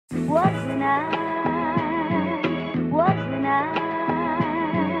What's the night? What's the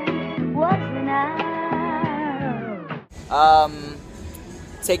night? What's the night?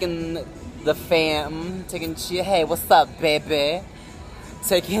 Taking the fam, taking Chia. Hey, what's up, baby?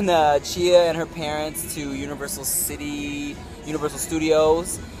 Taking Chia and her parents to Universal Studios.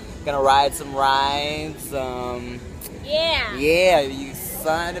 Gonna ride some rides. Yeah. Yeah, you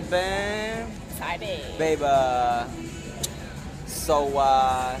excited, babe? Excited. Babe, so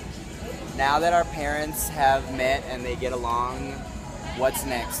now that our parents have met and they get along, what's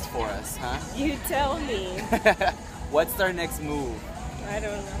next for us, huh? You tell me. What's our next move? I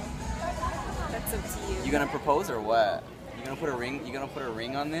don't know. That's up to you. You gonna propose or what? You gonna put a ring? You gonna put a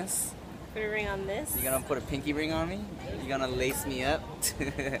ring on this? Put a ring on this? You gonna put a pinky ring on me? You gonna lace me up?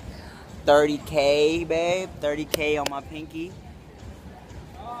 30K, babe. 30K on my pinky.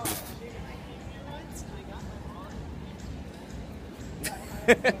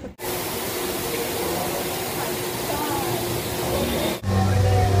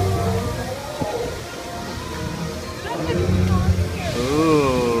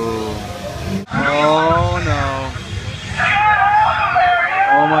 Ooh. Oh no.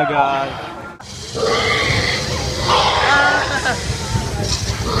 Oh my god.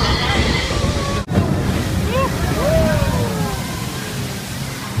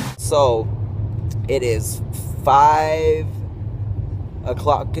 So it is 5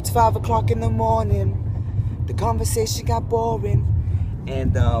 o'clock. It's 5 o'clock in the morning. The conversation got boring.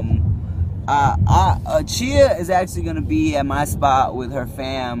 And Chia is actually gonna be at my spot with her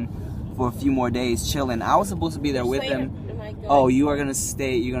fam for a few more days chilling. I was supposed to be there with them. Oh, you are gonna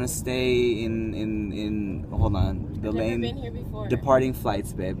stay. You're gonna stay in. Hold on, the lane. Never been here before. Departing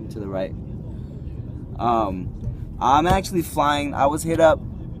flights, babe, to the right. I'm actually flying. I was hit up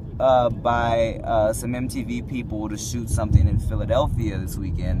by some MTV people to shoot something in Philadelphia this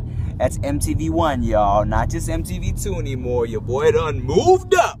weekend. That's MTV1, y'all, not just MTV2 anymore. Your boy done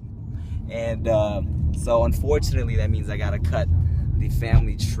moved up, and so unfortunately that means I gotta cut the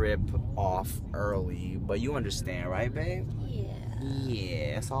family trip off early. But you understand, right, babe?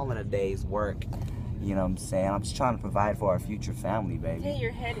 Yeah, it's all in a day's work. You know what I'm saying? I'm just trying to provide for our future family, baby. Hey,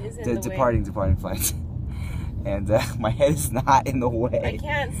 your head is in the Departing flights. And my head is not in the way. I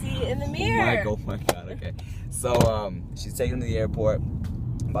can't see in the mirror. Oh my god, okay. So she's taking me to the airport.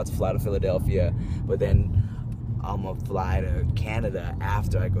 I'm about to fly to Philadelphia, but then I'm gonna fly to Canada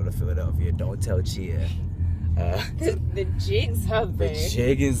after I go to Philadelphia. Don't tell Chia. The jig's up, The babe.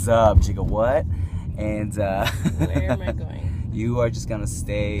 jig is up. Jig of what? And Where am I going? You are just gonna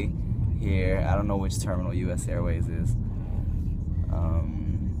stay here. I don't know which terminal US Airways is.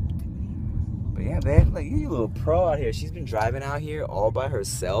 But yeah, babe, like you're a little pro out here. She's been driving out here all by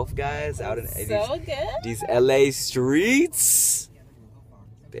herself, guys, out in these LA streets.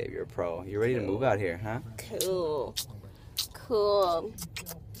 Babe, you're a pro. You ready to move out here, huh? Cool. Cool.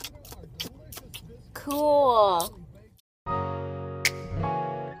 Cool.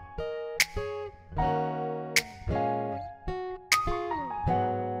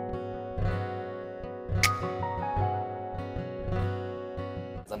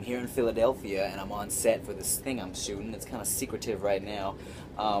 I'm here in Philadelphia and I'm on set for this thing I'm shooting. It's kind of secretive right now,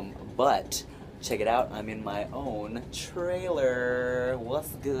 but check it out. I'm in my own trailer. What's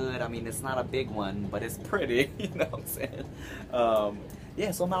good? I mean, it's not a big one, but it's pretty. You know what I'm saying?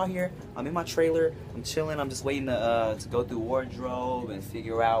 Yeah, so I'm out here. I'm in my trailer. I'm chilling. I'm just waiting to go through wardrobe and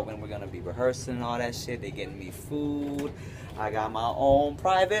figure out when we're gonna be rehearsing and all that shit. They getting me food. I got my own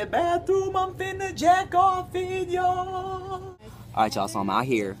private bathroom. I'm finna jack off in, y'all. Alright, y'all, so I'm out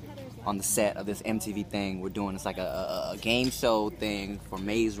here on the set of this MTV thing. We're doing it's like a game show thing for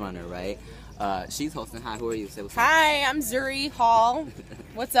Maze Runner, right? She's hosting. Hi, who are you? Say what's up. Hi, I'm Zuri Hall.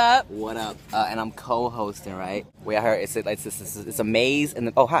 What's up? What up? And I'm co-hosting, right? We out here. It's a maze in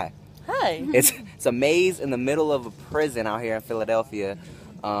the. Oh, hi. Hi. It's a maze in the middle of a prison out here in Philadelphia.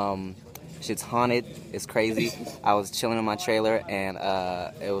 Shit's haunted. It's crazy. I was chilling in my trailer and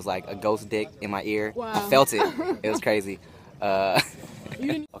it was like a ghost dick in my ear. Wow. I felt it. It was crazy.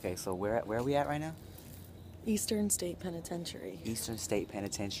 Okay, so where are we at right now? Eastern State Penitentiary. Eastern State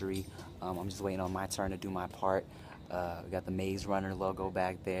Penitentiary. I'm just waiting on my turn to do my part. We got the Maze Runner logo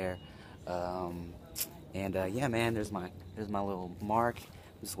back there. Yeah, man, there's my little mark.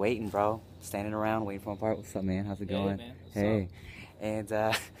 I'm just waiting, bro. Standing around waiting for my part. What's up, man? How's it going? Hey. And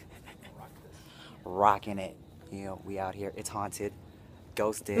rocking it. You know, we out here. It's haunted.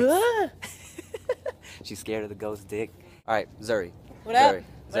 Ghost dicks. She's scared of the ghost dick. All right, Zuri. What up?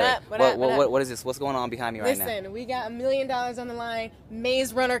 What is this? What's going on behind me right now? Listen, we got $1 million on the line.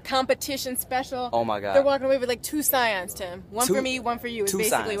 Maze Runner competition special. Oh my God. They're walking away with like 2 scions, Tim. One for me, one for you. Is 2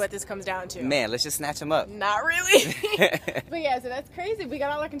 basically scions. what this comes down to. Man, let's just snatch them up. Not really. But yeah, so that's crazy. We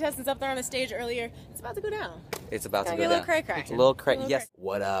got all our contestants up there on the stage earlier. It's about to go down. It's about to go Get a down. little cray-cray. It's a little cray. Yes.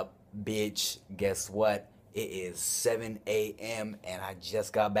 What up, bitch? Guess what? It is 7 a.m. and I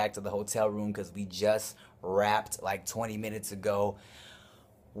just got back to the hotel room because we just wrapped like 20 minutes ago.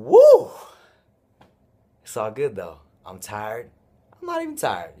 Woo! It's all good though. I'm tired. I'm not even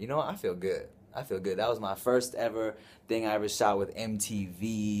tired. You know what? I feel good. I feel good. That was my first ever thing I ever shot with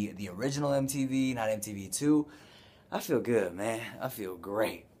MTV, the original MTV, not MTV2. I feel good, man. I feel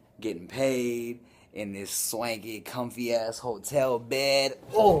great. Getting paid in this swanky, comfy ass hotel bed.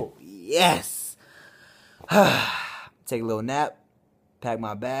 Oh, yes. Take a little nap, pack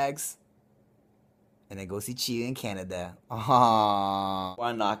my bags, and then go see Chia in Canada. Before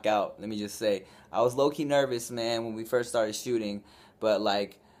I knock out, let me just say, I was low-key nervous, man, when we first started shooting, but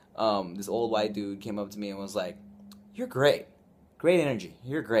like, this old white dude came up to me and was like, "You're great. Great energy.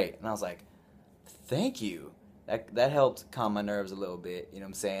 You're great." And I was like, "Thank you." That helped calm my nerves a little bit, you know what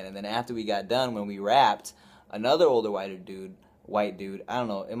I'm saying? And then after we got done, when we wrapped, another older white dude, I don't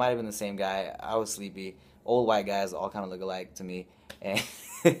know, it might have been the same guy. I was sleepy. Old white guys all kind of look alike to me. And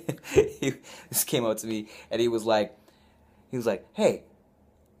he just came up to me and he was like, "Hey,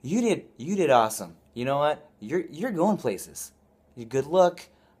 you did awesome. You know what? You're going places. You good look,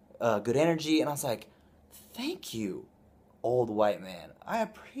 good energy." And I was like, "Thank you, old white man. I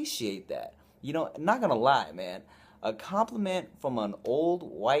appreciate that." You know, not gonna lie, man. A compliment from an old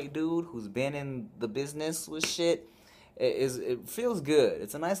white dude who's been in the business with shit, it feels good.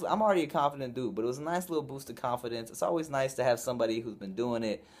 It's a nice. I'm already a confident dude, but it was a nice little boost of confidence. It's always nice to have somebody who's been doing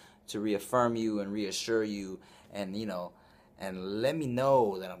it to reaffirm you and reassure you, and you know, and let me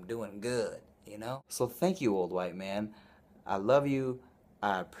know that I'm doing good. You know. So thank you, old white man. I love you.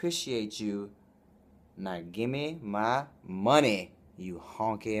 I appreciate you. Now give me my money, you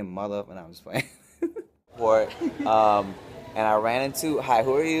honky mother. And I'm just playing. And I ran into. Hi,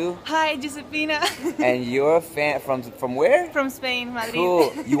 who are you? Hi, Josefina. And you're a fan from where? From Spain, Madrid.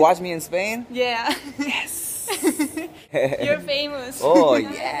 Cool. You watch me in Spain? Yeah. Yes. You're famous. Oh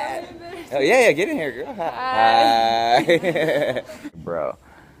yeah. Oh yeah. Get in here, girl. Hi. Bro,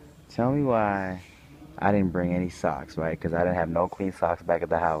 tell me why I didn't bring any socks, right? Because I didn't have no clean socks back at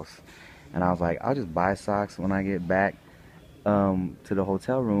the house, and I was like, I'll just buy socks when I get back to the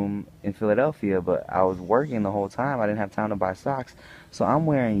hotel room in Philadelphia, but I was working the whole time. I didn't have time to buy socks. So I'm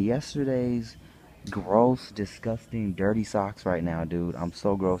wearing yesterday's gross, disgusting, dirty socks right now, dude. I'm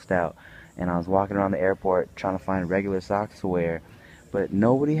so grossed out. And I was walking around the airport trying to find regular socks to wear, but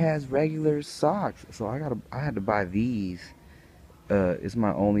nobody has regular socks. So I had to buy these. It's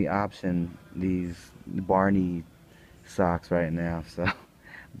my only option, these Barney socks right now. So,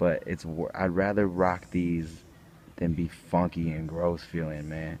 but I'd rather rock these than be funky and gross feeling,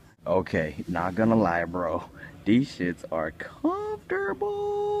 man. Okay, not gonna lie, bro. These shits are comfortable.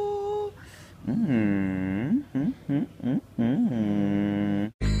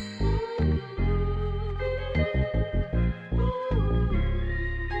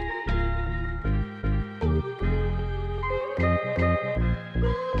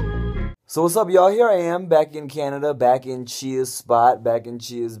 So what's up, y'all? Here I am, back in Canada, back in Chia's spot, back in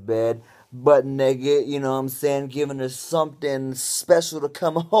Chia's bed. Butt naked, you know what I'm saying, giving her something special to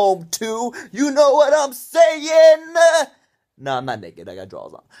come home to. You know what I'm saying? No, I'm not naked. I got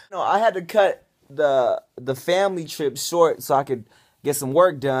drawers on. No, I had to cut the family trip short so I could get some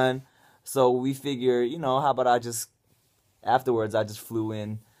work done. So we figured, you know, how about afterwards I just flew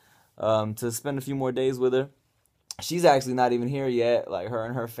in to spend a few more days with her. She's actually not even here yet. Like, her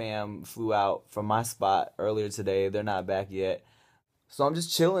and her fam flew out from my spot earlier today. They're not back yet. So I'm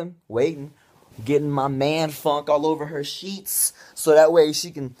just chilling, waiting, getting my man funk all over her sheets, so that way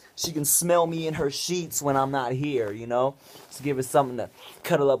she can smell me in her sheets when I'm not here, you know? Just give her something to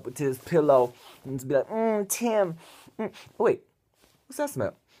cuddle up with his pillow and to be like, Tim. Oh, wait, what's that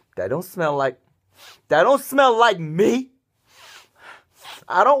smell? That don't smell like me.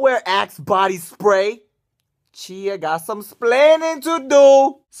 I don't wear Axe body spray. Chia got some splaining to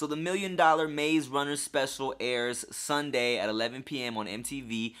do. So the $1 Million Maze Runner special airs Sunday at 11 p.m. on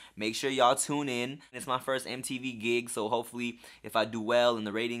MTV. Make sure y'all tune in. It's my first MTV gig, so hopefully if I do well and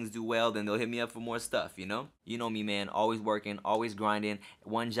the ratings do well, then they'll hit me up for more stuff, you know? You know me, man. Always working, always grinding.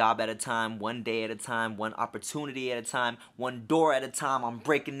 One job at a time, one day at a time, one opportunity at a time, one door at a time. I'm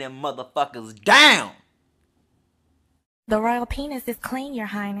breaking them motherfuckers down. The royal penis is clean, Your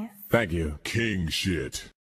Highness. Thank you, king shit.